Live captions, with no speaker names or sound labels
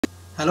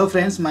Hello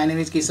friends, my name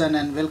is Kisan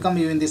and welcome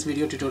you in this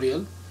video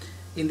tutorial.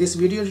 In this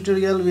video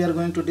tutorial we are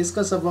going to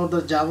discuss about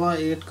the Java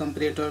 8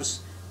 comparators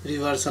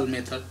reversal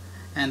method,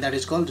 and that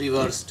is called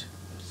reversed.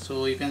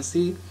 So you can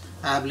see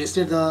I have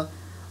listed all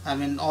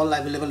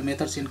available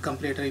methods in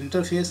comparator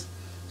interface.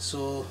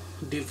 So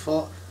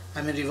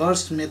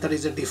reversed method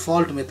is a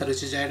default method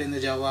which is added in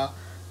the Java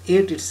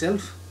 8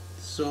 itself.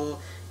 So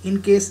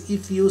in case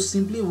if you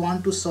simply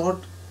want to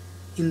sort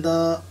in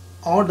the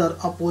order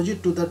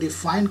opposite to the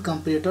defined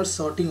comparator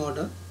sorting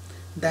order,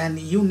 then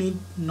you need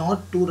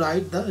not to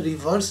write the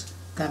reverse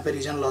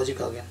comparison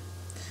logic again.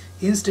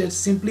 Instead,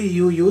 simply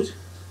you use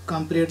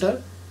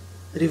comparator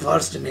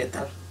reversed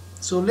method.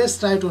 So let's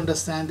try to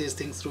understand these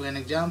things through an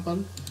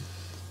example.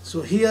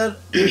 So here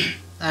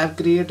I have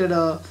created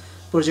a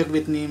project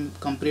with name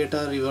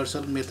comparator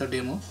reversal method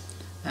demo,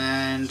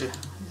 and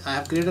I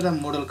have created a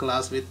model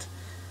class with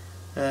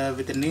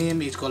a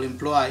name is called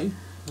employee,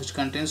 which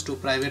contains two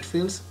private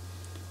fields,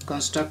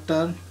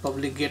 constructor,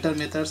 public getter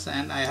methods,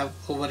 and I have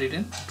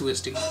overridden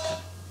toString method.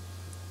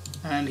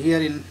 And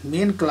here in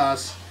main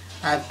class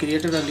I have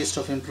created a list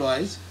of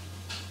employees,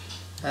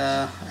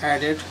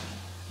 added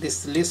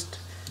this list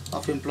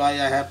of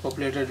employee I have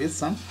populated with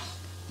some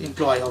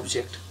employee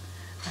object,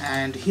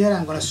 and here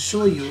I'm going to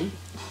show you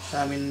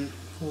and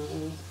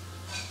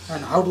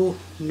how to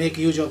make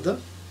use of the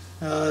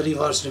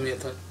reversed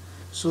method.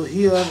 So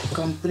here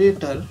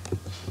comparator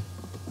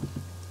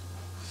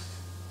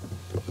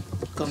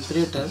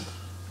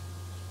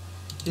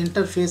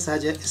interface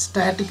has a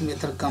static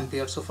method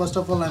compare. So first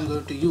of all I'm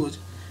going to use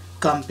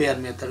compare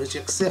method, which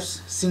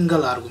accepts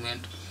single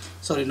argument.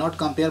 Sorry, not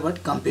compare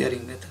but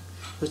comparing method,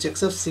 which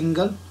accepts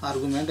single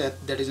argument,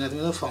 that is nothing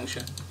but a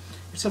function.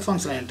 It's a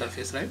functional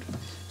interface, right?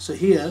 So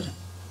here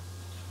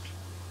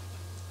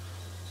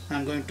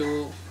I'm going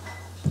to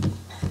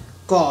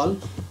call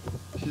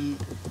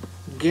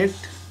get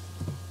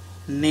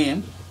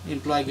name,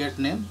 employee get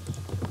name,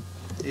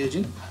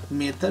 using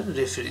method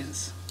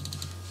reference,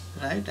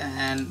 right?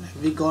 And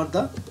we got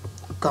the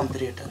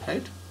comparator,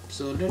 right?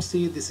 So let's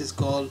see, this is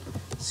called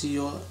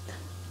comp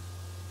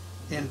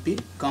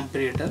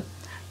comparator,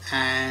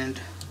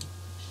 and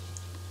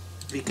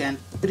we can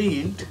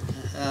print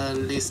a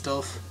list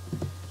of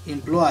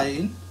employee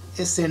in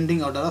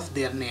ascending order of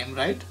their name,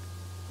 right?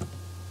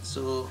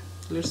 So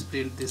let's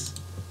print this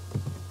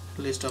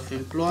list of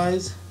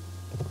employees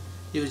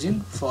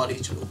using for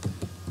each loop,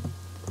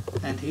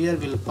 and here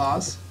we'll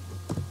pass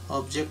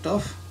object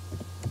of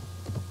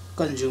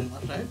consumer,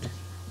 right,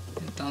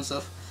 in terms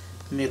of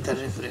method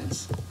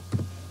reference.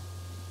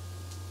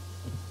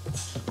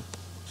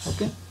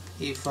 Okay,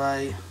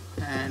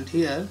 and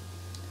here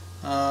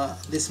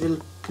this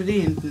will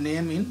print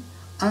name in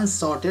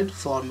unsorted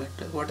format.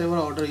 Whatever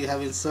order you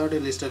have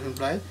inserted list of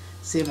employees,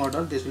 same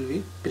order this will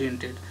be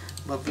printed.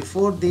 But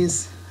before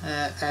this,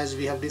 as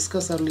we have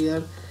discussed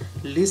earlier,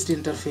 list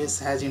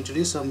interface has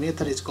introduced a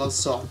method is called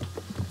sort,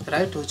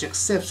 right, which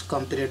accepts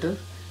comparator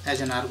as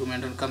an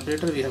argument, and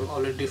comparator we have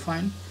already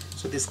defined.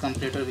 So this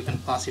comparator we can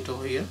pass it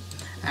over here,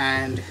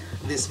 and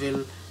this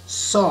will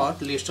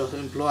sort list of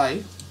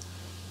employee.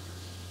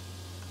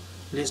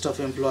 This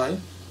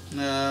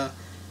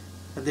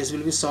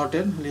will be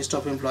sorted list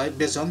of employee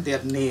based on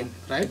their name,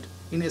 right,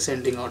 in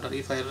ascending order.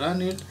 If I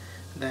run it,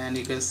 then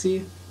you can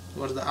see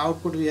what's the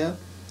output we have.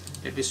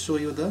 Let me show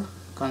you the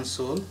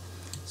console.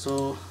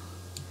 So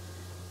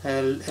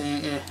a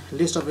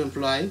list of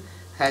employee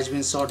has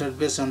been sorted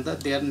based on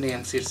their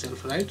names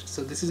itself, right?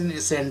 So this is in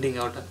ascending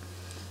order.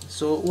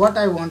 So what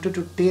I wanted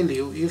to tell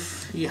you,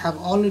 if you have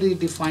already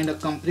defined a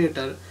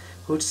comparator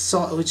which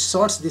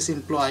sorts this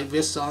employee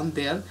based on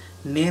their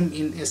name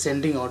in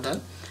ascending order,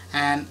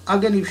 and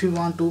again if you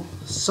want to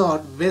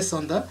sort based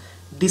on the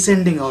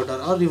descending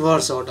order or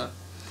reverse order,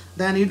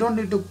 then you don't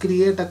need to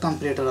create a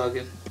comparator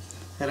again,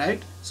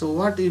 right? So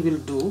what you will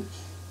do,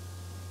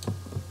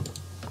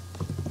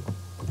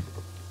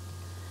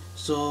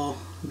 so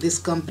this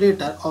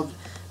comparator of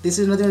this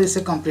is nothing, this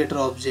is a comparator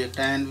object,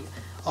 and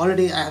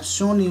already I have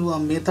shown you a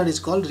method is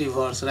called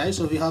reverse, right?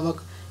 So we have a,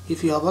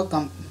 if you have a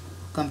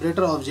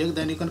comparator object,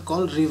 then you can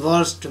call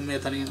reversed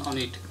method on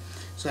it.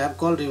 So I have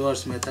called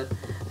reverse method,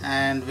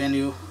 and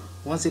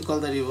once you call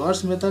the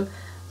reverse method,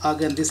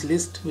 again this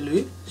list will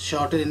be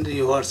sorted in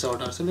reverse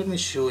order. So let me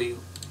show you.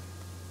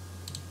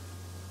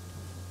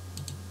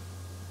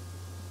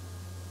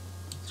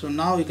 So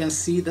now you can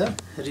see the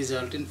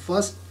result. In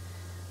first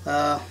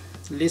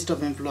list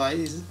of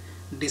employees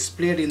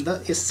displayed in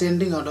the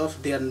ascending order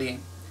of their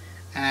name,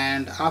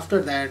 and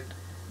after that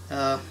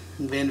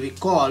when we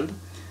called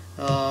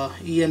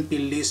emp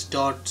list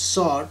dot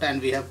sort,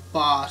 and we have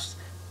passed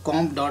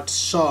comp dot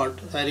sort,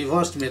 a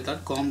reversed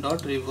method, comp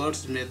dot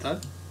reversed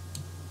method.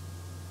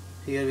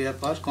 Here we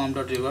have passed comp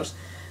dot reverse,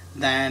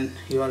 then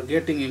you are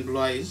getting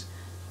employees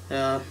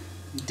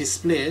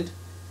displayed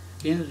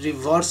in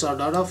reverse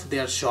order of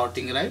their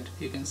sorting, right?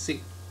 You can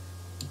see,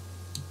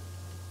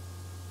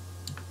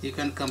 you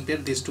can compare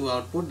these two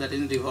output, that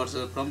is in reverse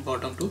order from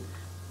bottom to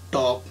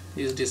top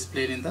is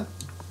displayed in the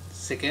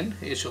second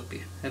SOP,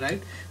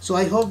 right? So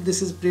I hope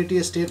this is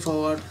pretty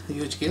straightforward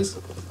use case,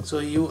 so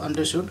you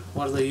understood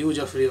what's the use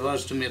of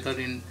reversed method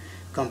in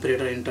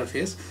comparator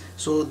interface.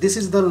 So this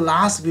is the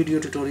last video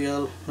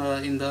tutorial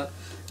in the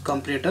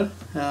comparator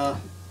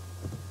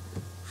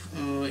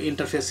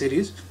interface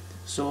series.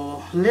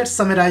 So let's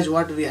summarize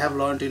what we have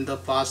learned in the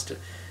past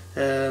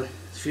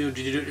few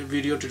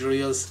video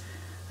tutorials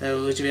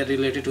which were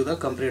related to the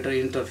comparator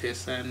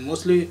interface, and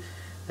mostly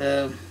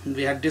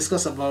we had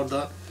discussed about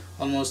the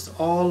almost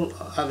all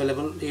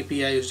available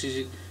API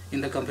usage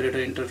in the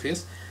comparator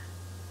interface.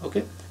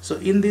 Okay, so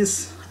in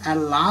this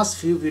and last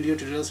few video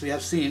tutorials we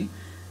have seen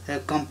a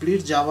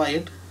complete Java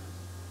 8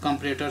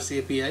 comparators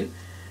API.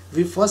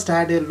 We first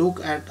had a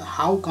look at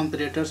how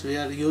comparators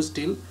were used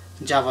till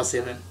Java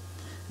 7.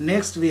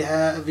 Next we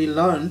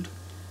learned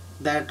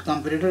that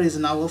comparator is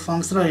now a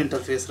functional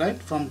interface,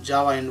 right, from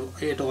Java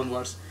 8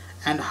 onwards,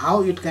 and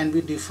how it can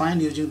be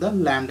defined using the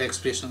lambda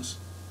expressions.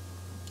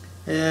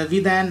 We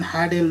then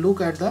had a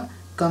look at the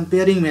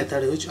comparing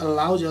method, which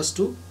allows us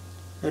to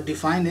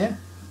define a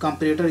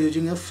comparator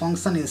using a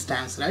function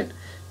instance, right,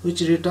 which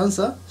returns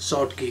a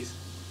sort keys.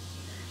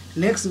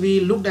 Next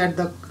we looked at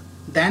the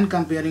then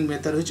comparing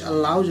method, which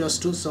allows us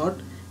to sort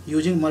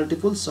using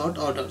multiple sort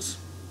orders.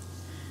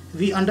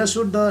 We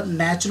understood the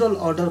natural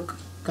order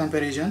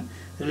comparison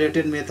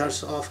related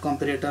methods of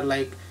comparator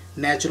like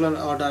natural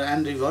order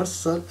and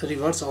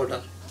reverse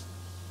order.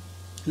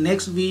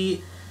 Next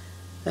we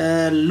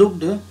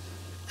looked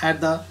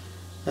at the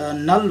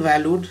null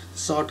valued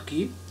sort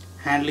key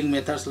handling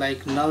methods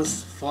like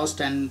nulls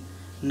first and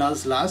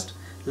nulls last.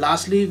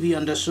 Lastly, we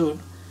understood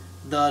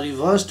the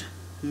reversed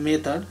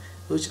method,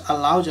 which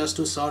allows us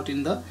to sort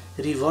in the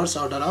reverse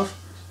order of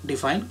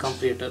defined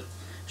comparator.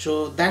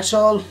 So that's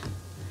all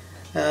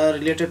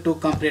related to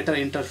comparator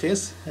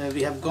interface.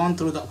 We have gone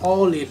through the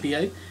all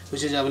API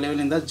which is available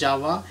in the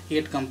Java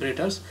 8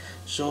 comparators.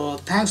 So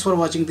thanks for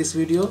watching this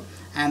video,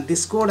 and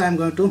this code I am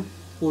going to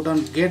put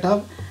on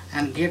GitHub,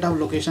 and GitHub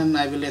location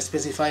I will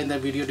specify in the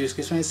video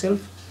description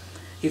itself.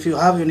 If you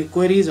have any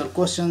queries or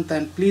questions,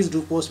 then please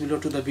do post below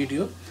to the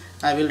video.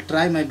 I will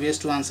try my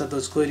best to answer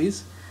those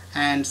queries,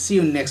 and see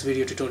you in next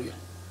video tutorial.